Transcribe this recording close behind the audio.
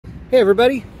Hey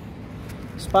everybody,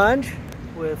 Sponge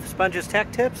with Sponge's Tech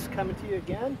Tips coming to you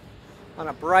again on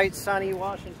a bright sunny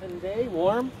Washington day,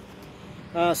 warm.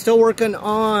 Still working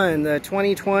on the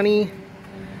 2020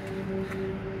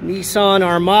 Nissan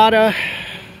Armada,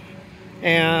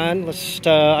 and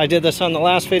I did this on the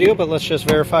last video, but let's just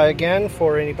verify again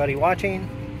for anybody watching.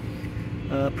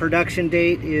 Production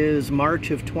date is March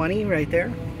of 20 right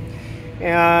there.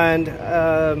 And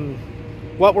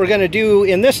what we're going to do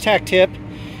in this tech tip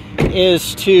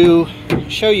is to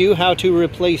show you how to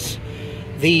replace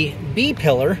the B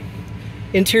Pillar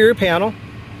interior panel.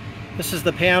 This is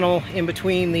the panel in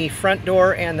between the front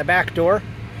door and the back door.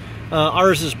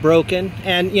 Ours is broken,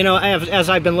 and you know, as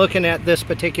I've been looking at this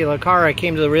particular car, I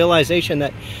came to the realization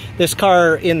that this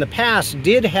car in the past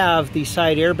did have the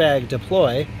side airbag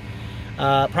deploy.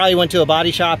 Probably went to a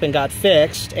body shop and got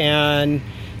fixed, and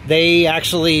they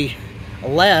actually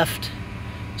left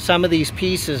some of these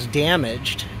pieces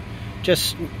damaged.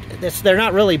 They're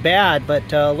not really bad,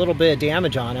 but a little bit of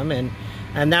damage on them,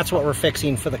 and that's what we're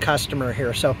fixing for the customer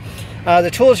here. So the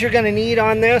tools you're going to need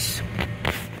on this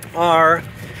are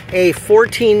a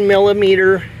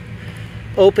 14mm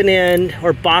open end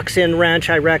or box end wrench.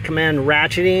 I recommend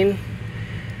ratcheting.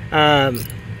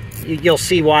 You'll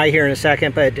see why here in a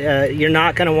second, but you're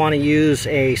not going to want to use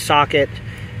a socket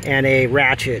and a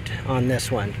ratchet on this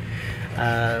one.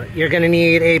 You're going to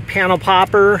need a panel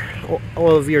popper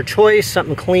of your choice,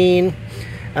 something clean.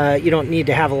 You don't need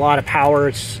to have a lot of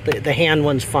power. The hand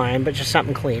one's fine, but just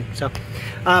something clean. So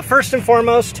first and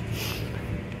foremost,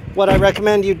 what I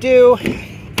recommend you do,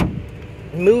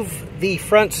 move the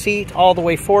front seat all the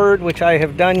way forward, which I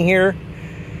have done here.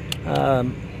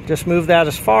 Just move that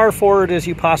as far forward as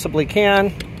you possibly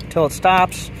can until it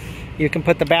stops. You can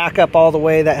put the back up all the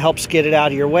way. That helps get it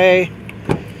out of your way.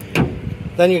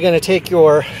 Then you're going to take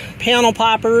your panel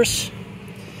poppers.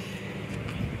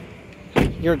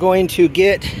 You're going to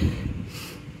get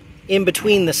in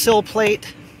between the sill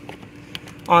plate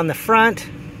on the front,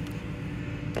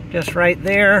 just right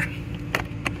there.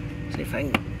 See if I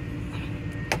can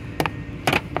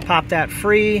pop that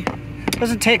free.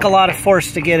 Doesn't take a lot of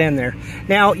force to get in there.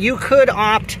 Now, you could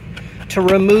opt to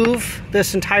remove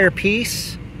this entire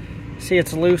piece. See,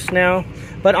 it's loose now.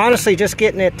 But honestly, just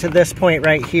getting it to this point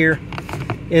right here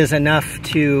is enough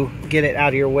to get it out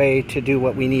of your way to do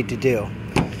what we need to do.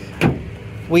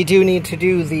 We do need to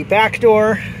do the back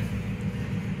door.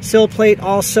 Sill plate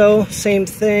also, same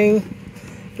thing.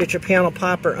 Get your panel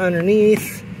popper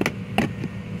underneath.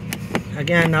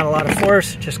 Again, not a lot of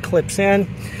force, just clips in.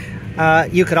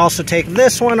 You could also take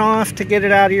this one off to get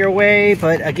it out of your way,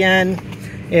 but again,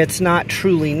 it's not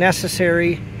truly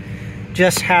necessary.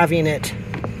 Just having it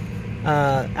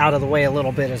out of the way a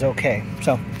little bit is okay.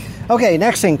 So, okay,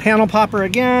 next thing, panel popper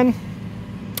again.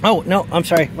 Oh, no, I'm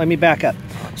sorry, let me back up.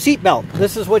 Seat belt,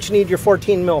 this is what you need your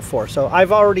 14mm for. So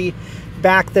I've already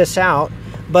backed this out,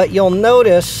 but you'll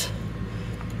notice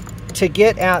to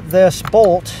get at this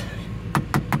bolt,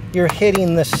 you're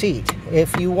hitting the seat.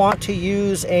 If you want to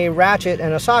use a ratchet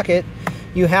and a socket,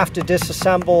 you have to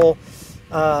disassemble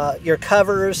your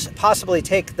covers, possibly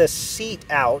take the seat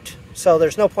out. So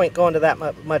there's no point going to that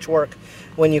much work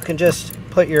when you can just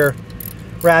put your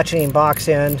ratcheting box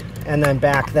in and then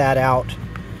back that out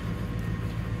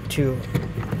to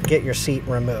get your seat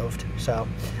removed. So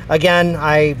again,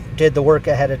 I did the work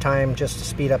ahead of time just to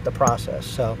speed up the process.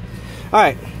 So, all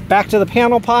right, back to the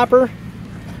panel popper.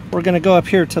 We're going to go up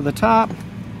here to the top.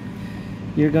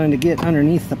 You're going to get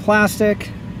underneath the plastic,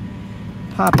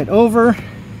 pop it over.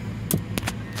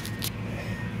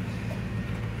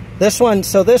 This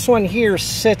one here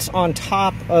sits on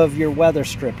top of your weather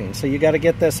stripping. So you got to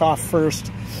get this off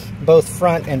first, both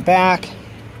front and back.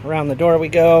 Around the door we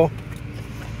go.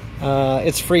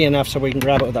 It's free enough so we can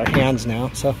grab it with our hands now.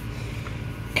 So,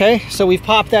 okay, so we've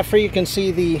popped that free. You can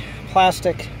see the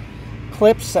plastic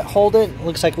clips that hold it.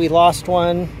 Looks like we lost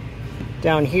one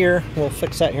down here. We'll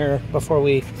fix that here before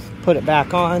we put it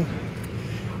back on.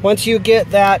 Once you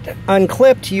get that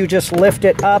unclipped, you just lift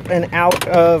it up and out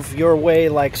of your way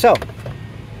like so.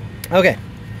 Okay.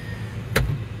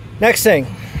 Next thing.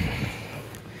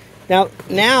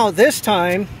 Now this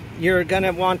time, you're going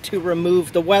to want to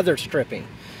remove the weather stripping.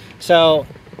 So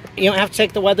you don't have to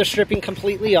take the weather stripping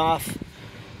completely off.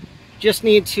 Just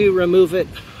need to remove it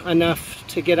enough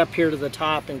to get up here to the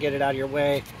top and get it out of your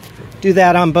way. Do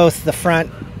that on both the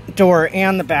front door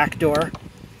and the back door.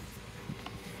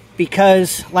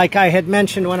 Because, like I had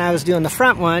mentioned when I was doing the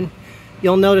front one,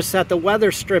 you'll notice that the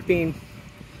weather stripping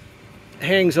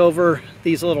hangs over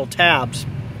these little tabs.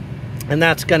 And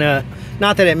that's gonna,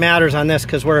 not that it matters on this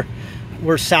because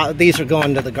these are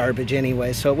going to the garbage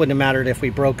anyway, so it wouldn't have mattered if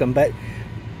we broke them. But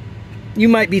You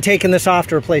might be taking this off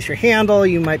to replace your handle.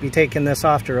 You might be taking this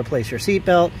off to replace your seat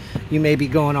belt. You may be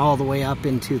going all the way up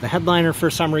into the headliner for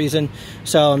some reason.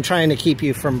 So I'm trying to keep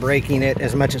you from breaking it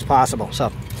as much as possible.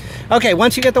 So, okay,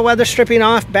 once you get the weather stripping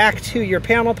off, back to your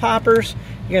panel poppers.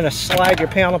 You're gonna slide your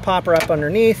panel popper up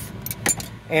underneath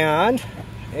and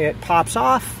it pops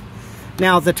off.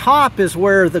 Now the top is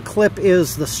where the clip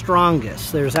is the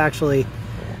strongest. There's actually,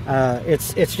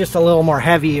 it's just a little more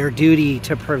heavier duty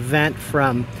to prevent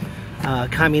from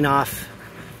coming off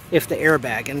if the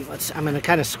airbag. And I'm going to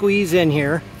kind of squeeze in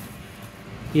here.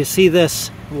 You see this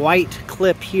white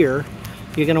clip here.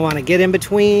 You're going to want to get in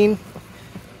between,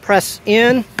 press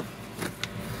in.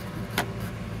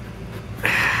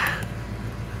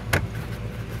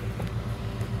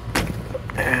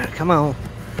 Come on.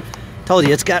 Told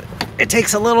you it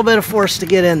takes a little bit of force to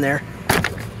get in there.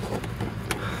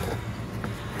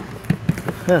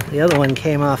 The other one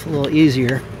came off a little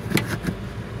easier.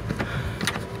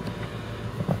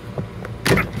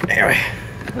 Anyway,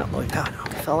 oh boy, no,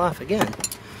 it fell off again.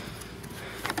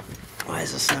 Why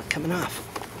is this not coming off?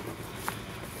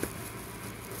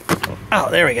 Oh,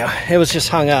 there we go. It was just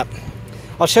hung up.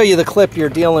 I'll show you the clip you're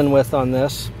dealing with on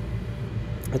this.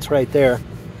 It's right there.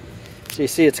 So you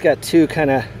see it's got two kind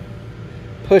of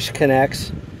push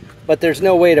connects, but there's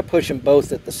no way to push them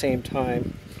both at the same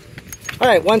time. All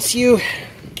right, once you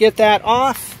get that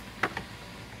off,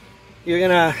 you're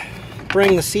gonna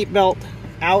bring the seat belt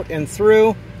out and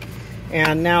through,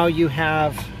 and now you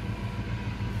have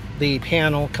the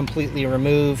panel completely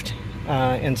removed,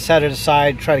 and set it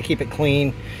aside. Try to keep it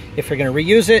clean if you're going to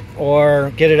reuse it,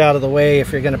 or get it out of the way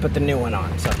if you're going to put the new one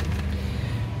on. So,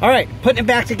 all right, putting it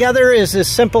back together is as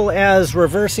simple as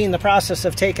reversing the process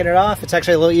of taking it off. It's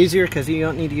actually a little easier because you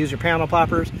don't need to use your panel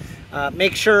poppers.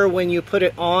 Make sure when you put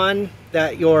it on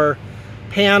that your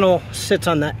panel sits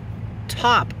on the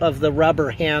top of the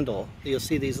rubber handle. You'll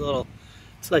see these little,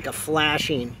 it's like a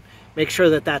flashing. Make sure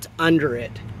that that's under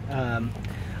it.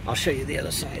 I'll show you the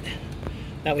other side.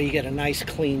 That way you get a nice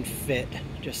clean fit,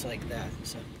 just like that.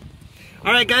 So,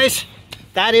 all right guys,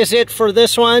 that is it for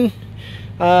this one.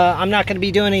 I'm not going to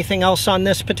be doing anything else on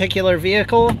this particular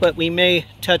vehicle, but we may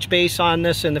touch base on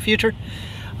this in the future.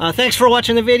 Thanks for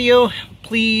watching the video.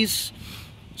 Please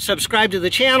subscribe to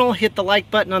the channel, hit the like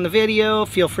button on the video,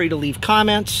 feel free to leave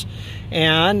comments,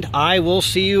 and I will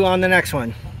see you on the next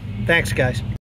one. Thanks guys.